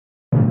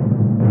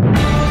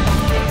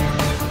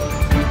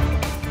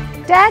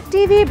Tag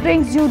TV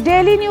brings you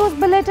daily news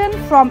bulletin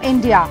from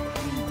India.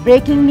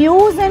 Breaking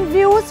news and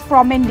views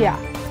from India.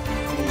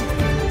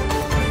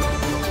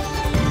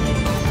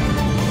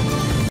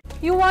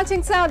 You're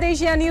watching South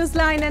Asia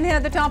Newsline, and here are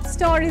the top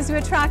stories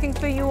we're tracking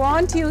for you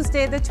on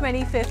Tuesday, the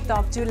 25th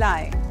of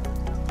July.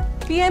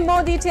 PM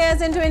Modi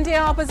tears into India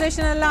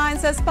opposition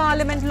alliance as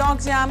Parliament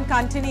logjam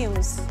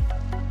continues.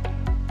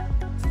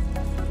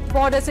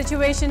 Border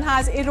situation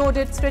has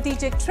eroded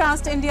strategic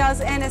trust, India's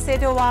NSA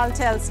Doval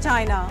tells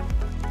China.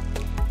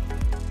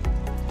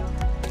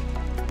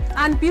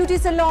 And beauty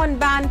salon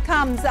ban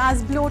comes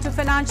as blow to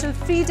financial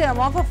freedom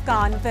of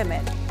Afghan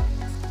women.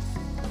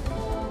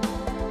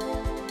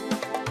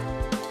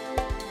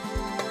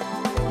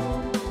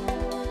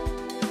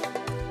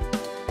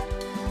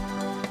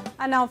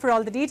 And now for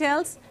all the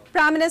details.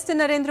 Prime Minister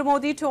Narendra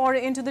Modi tore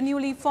into the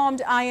newly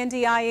formed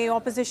INDIA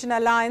opposition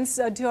alliance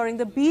during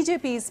the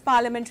BJP's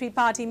parliamentary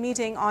party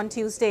meeting on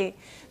Tuesday,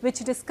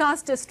 which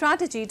discussed a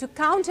strategy to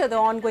counter the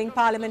ongoing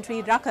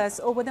parliamentary ruckus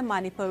over the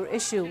Manipur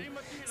issue.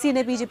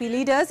 Senior BJP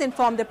leaders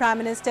informed the Prime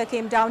Minister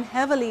came down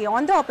heavily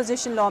on the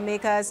opposition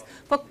lawmakers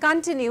for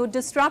continued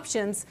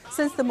disruptions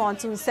since the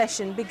monsoon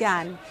session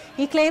began.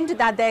 He claimed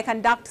that their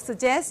conduct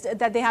suggests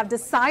that they have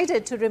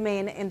decided to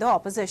remain in the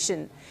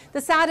opposition.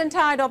 The sad and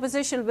tired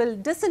opposition will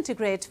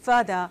disintegrate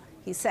further,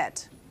 he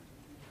said.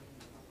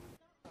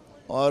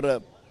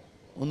 और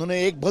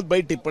उन्होंने एक बहुत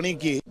बड़ी टिप्पणी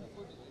की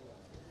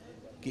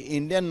कि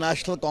Indian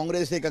national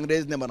Congress एक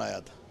अंग्रेज ने बनाया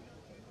था,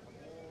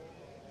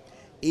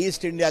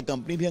 ईस्ट इंडिया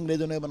कंपनी भी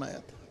अंग्रेजों ने बनाया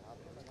था।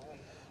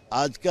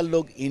 आजकल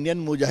लोग इंडियन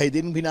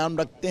मुजाहिदीन भी नाम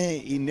रखते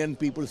हैं, इंडियन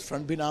पीपल्स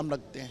फ्रंट भी नाम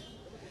रखते हैं,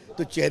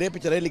 तो चेहरे पे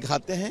चेहरे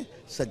लिखाते हैं,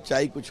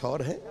 सच्चाई कुछ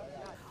और है।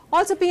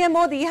 Also, PM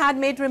Modi had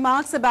made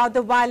remarks about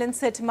the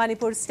violence-hit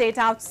Manipur state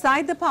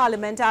outside the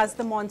parliament as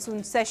the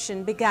monsoon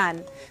session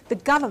began. The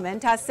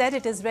government has said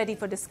it is ready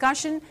for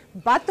discussion,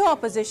 but the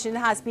opposition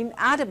has been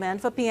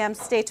adamant for PM's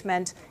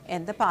statement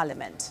in the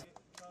parliament.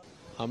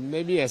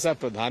 हमने भी ऐसा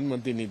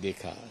प्रधानमंत्री नहीं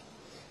देखा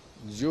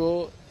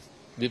जो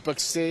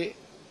विपक्ष से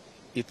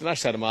इतना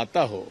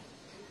शर्माता हो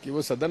कि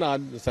वो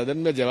सदन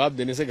में जवाब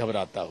देने से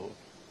घबराता हो।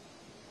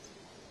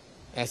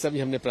 ऐसा भी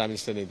हमने प्राइम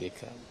मिनिस्टर नहीं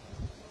देखा।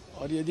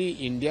 और यदि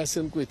इंडिया से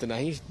उनको इतना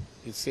ही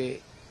इससे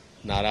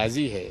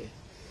नाराजगी है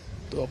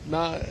तो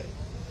अपना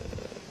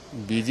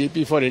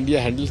बीजेपी फॉर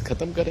इंडिया हैंडल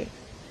खत्म करें।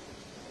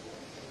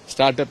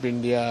 स्टार्टअप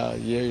इंडिया,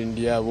 ये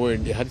इंडिया, वो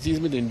इंडिया, हर चीज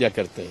में तो इंडिया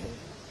करते हैं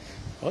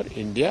और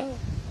इंडिया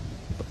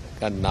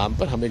का नाम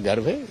पर हमें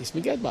गर्व है,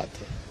 इसमें क्या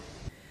बात है।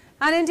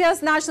 And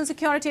India's National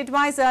Security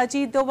Advisor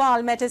Ajit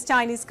Doval met his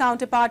Chinese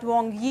counterpart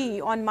Wang Yi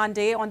on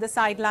Monday on the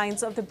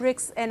sidelines of the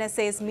BRICS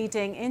NSA's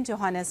meeting in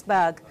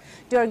Johannesburg.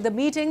 During the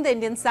meeting, the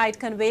Indian side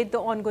conveyed the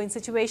ongoing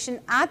situation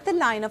at the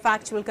line of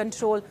actual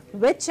control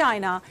with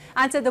China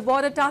and said the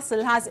border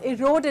tussle has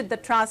eroded the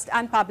trust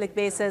and public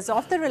basis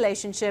of the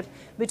relationship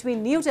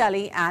between New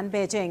Delhi and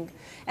Beijing.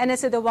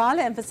 NSA Doval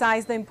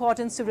emphasized the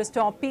importance to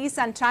restore peace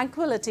and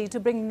tranquility to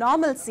bring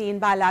normalcy in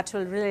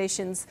bilateral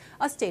relations,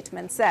 a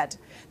statement said.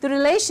 The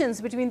relations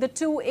between the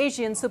two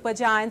Asian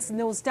supergiants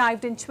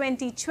nosedived in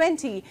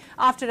 2020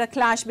 after a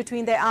clash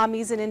between their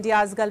armies in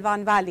India's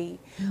Galwan Valley.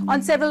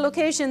 On several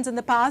occasions in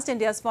the past,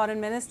 India's Foreign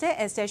Minister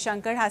S.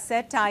 Jaishankar has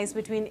said ties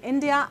between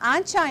India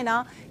and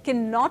China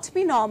cannot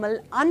be normal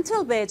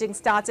until Beijing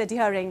starts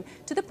adhering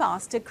to the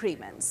past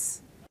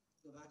agreements.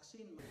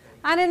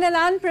 And in an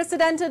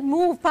unprecedented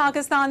move,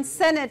 Pakistan's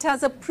Senate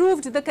has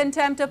approved the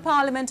Contempt of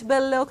Parliament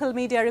bill, local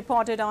media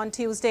reported on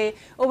Tuesday,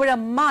 over a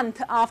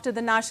month after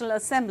the National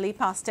Assembly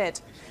passed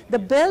it. The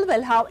bill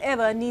will,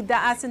 however, need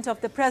the assent of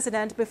the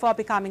President before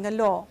becoming a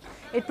law.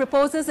 It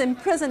proposes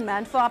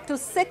imprisonment for up to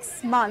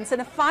 6 months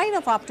and a fine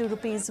of up to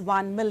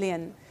 ₹1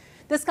 million.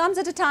 This comes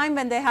at a time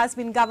when there has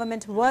been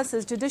government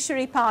versus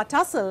judiciary power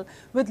tussle,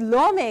 with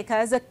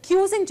lawmakers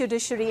accusing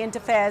judiciary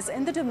interferes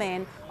in the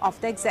domain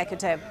of the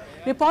executive.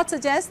 Reports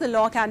suggest the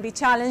law can be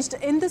challenged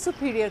in the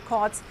superior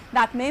courts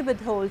that may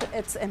withhold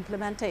its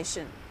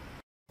implementation.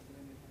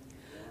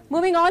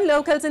 Moving on,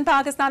 locals in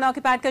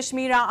Pakistan-occupied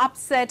Kashmir are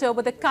upset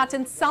over the cut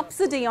in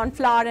subsidy on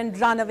flour and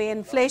runaway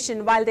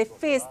inflation while they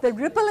face the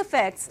ripple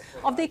effects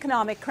of the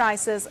economic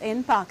crisis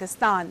in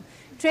Pakistan.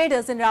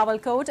 Traders in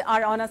Rawalkot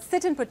are on a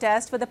sit-in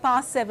protest for the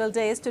past several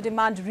days to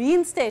demand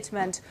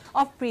reinstatement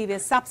of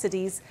previous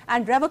subsidies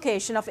and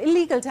revocation of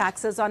illegal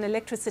taxes on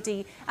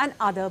electricity and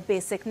other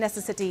basic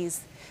necessities.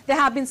 There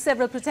have been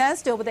several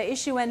protests over the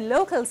issue, and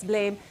locals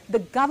blame the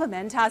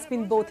government has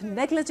been both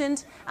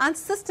negligent and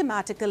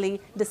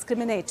systematically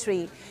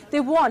discriminatory.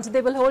 They want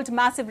they will hold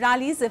massive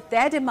rallies if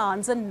their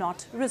demands are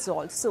not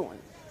resolved soon.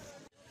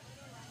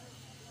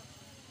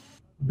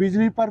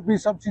 बिजली पर भी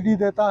subsidy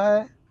देता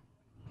है,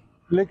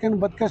 लेकिन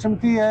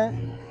बदकिस्मती है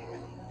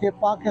कि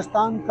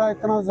पाकिस्तान का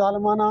इतना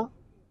जालिमाना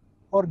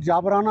और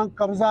जाबराना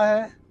कब्ज़ा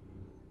है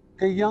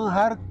कि यहाँ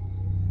हर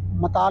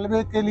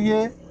मुतालबे के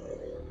लिए,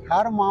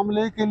 हर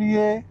मामले के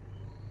लिए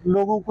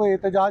लोगों को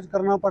एहतजाज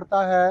करना पड़ता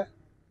है।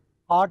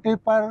 आटे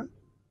पर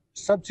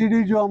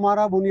सब्सिडी जो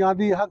हमारा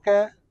बुनियादी हक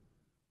है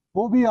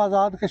वो भी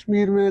आज़ाद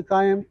कश्मीर में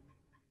कायम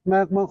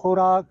महकमा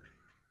खुराक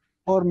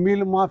और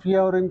मिल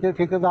माफिया और इनके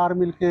ठेकेदार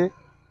मिलके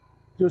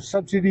जो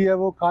सब्सिडी है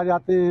वो खा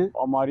जाते हैं।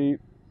 हमारी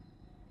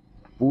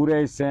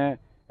पूरे इस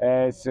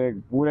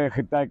पूरे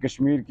खित्ता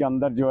कश्मीर के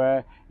अंदर जो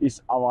है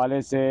इस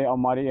हवाले से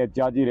हमारी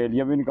एहतियाजी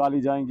रैलियाँ भी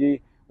निकाली जाएंगी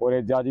और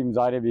एहतियाजी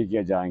मुजाहरे भी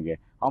किए जाएंगे।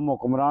 हम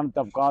हुक्मरान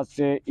तबकात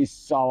से इस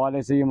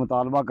हवाले से ये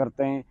मुतालबा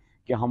करते हैं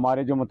कि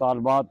हमारे जो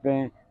मुतालबात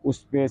हैं उस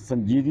पर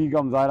संजीदगी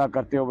का मुजाहरा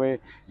करते हुए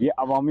ये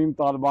अवामी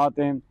मुतालबात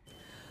हैं।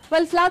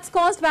 Well, floods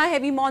caused by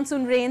heavy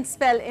monsoon rain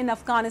spell in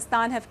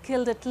Afghanistan have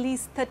killed at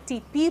least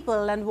 30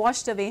 people and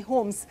washed away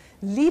homes,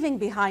 leaving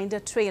behind a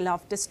trail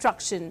of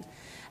destruction.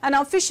 An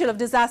official of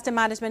Disaster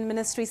Management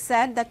Ministry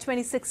said that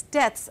 26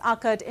 deaths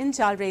occurred in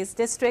Jalrez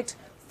district,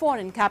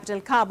 foreign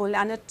capital Kabul,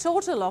 and a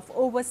total of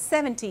over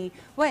 70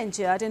 were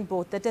injured in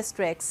both the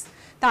districts.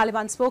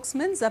 Taliban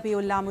spokesman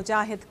Zabiullah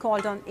Mujahid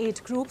called on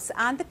aid groups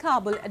and the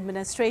Kabul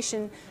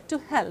administration to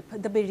help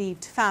the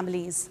bereaved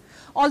families.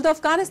 Although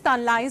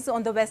Afghanistan lies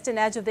on the western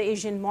edge of the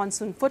Asian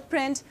monsoon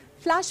footprint,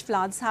 flash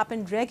floods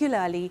happen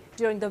regularly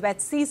during the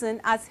wet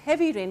season as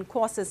heavy rain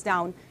courses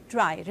down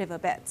dry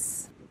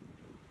riverbeds.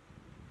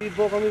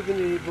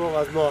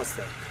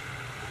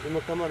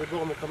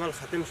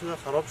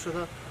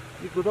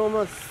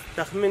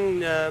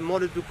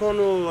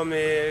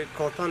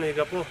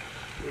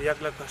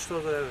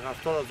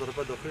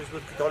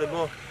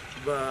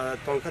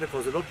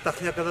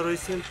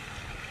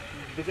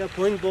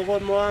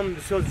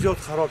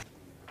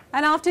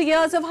 And after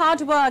years of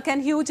hard work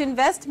and huge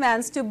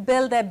investments to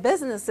build their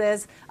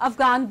businesses,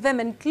 Afghan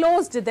women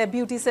closed their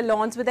beauty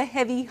salons with a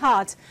heavy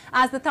heart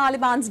as the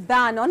Taliban's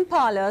ban on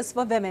parlors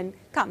for women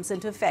comes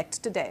into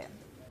effect today.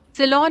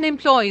 Salon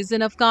employees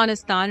in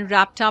Afghanistan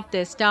wrapped up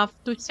their staff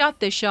to shut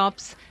their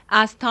shops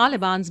as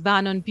Taliban's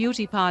ban on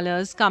beauty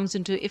parlors comes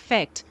into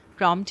effect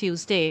from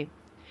Tuesday.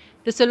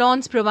 The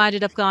salons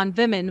provided Afghan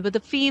women with a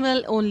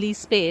female-only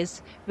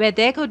space where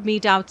they could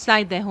meet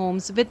outside their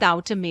homes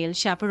without a male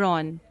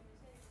chaperone.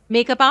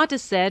 Makeup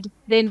artists said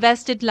they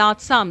invested large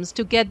sums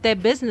to get their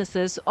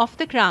businesses off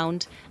the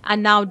ground,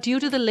 and now due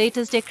to the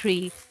latest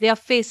decree, they are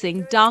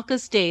facing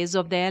darkest days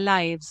of their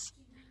lives.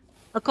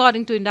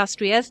 According to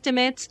industry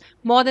estimates,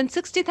 more than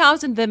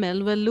 60,000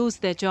 women will lose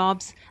their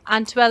jobs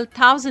and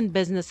 12,000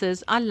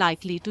 businesses are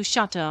likely to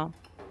shutter.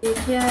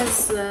 یکی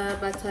از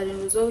بدترین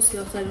روزا و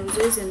سیاه‌ترین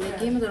روزای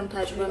زندگیمو دارم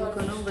تجربه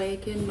میکنم و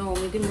یکی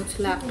ناامیدی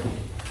مطلق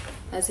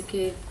از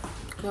اینکه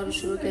کار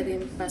شروع کردیم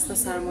بسته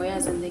سرمایه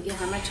از زندگی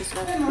همه چیز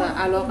رفت و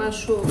علاقه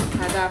شو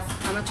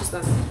هدف همه چیز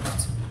بسته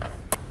رفت.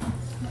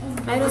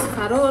 غیر از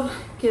فرار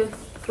که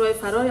راه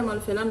فرار مال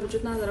فعلا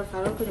وجود نداره،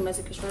 فرار کنیم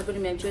از کشور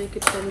بریم یک جایی که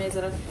بتونیم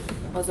میذاره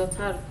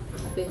آزادتر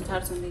بهتر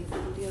زندگی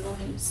کنیم، دیگه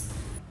راهی نیست.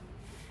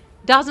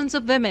 Dozens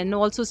of women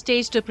also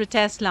staged a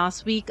protest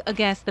last week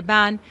against the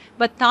ban,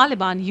 but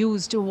Taliban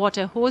used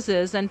water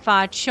hoses and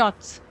fired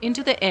shots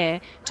into the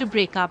air to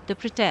break up the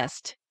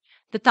protest.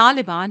 The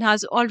Taliban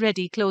has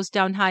already closed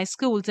down high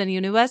schools and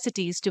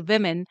universities to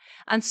women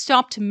and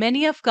stopped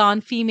many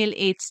Afghan female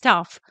aid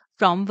staff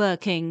from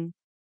working.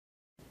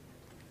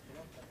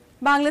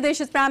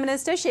 Bangladesh's Prime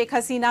Minister Sheikh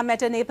Hasina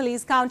met her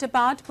Nepalese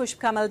counterpart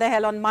Pushp Kamal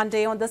Dahal on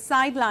Monday on the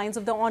sidelines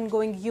of the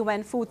ongoing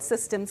UN Food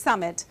System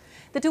Summit.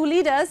 The two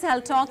leaders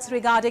held talks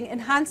regarding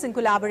enhancing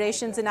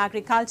collaborations in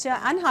agriculture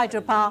and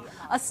hydropower,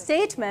 a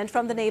statement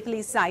from the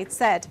Nepalese side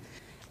said.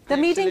 The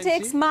meeting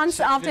takes months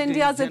after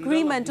India's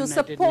agreement to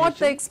support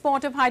the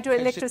export of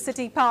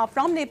hydroelectricity power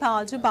from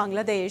Nepal to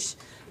Bangladesh.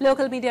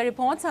 Local media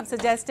reports have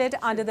suggested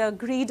under the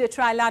agreed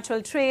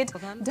trilateral trade,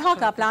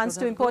 Dhaka plans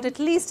to import at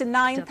least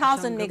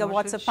 9,000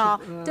 megawatts of power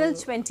till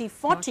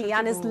 2040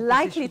 and is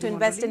likely to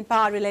invest in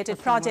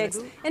power-related projects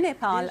in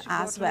Nepal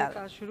as well.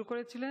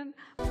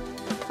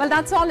 Well,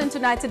 that's all in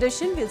tonight's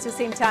edition. We'll see you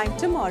same time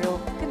tomorrow.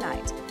 Good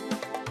night.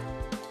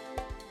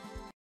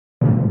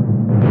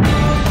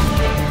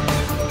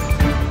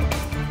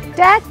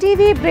 Tag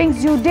TV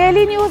brings you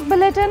daily news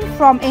bulletin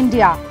from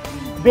India.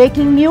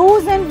 Breaking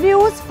news and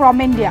views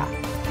from India.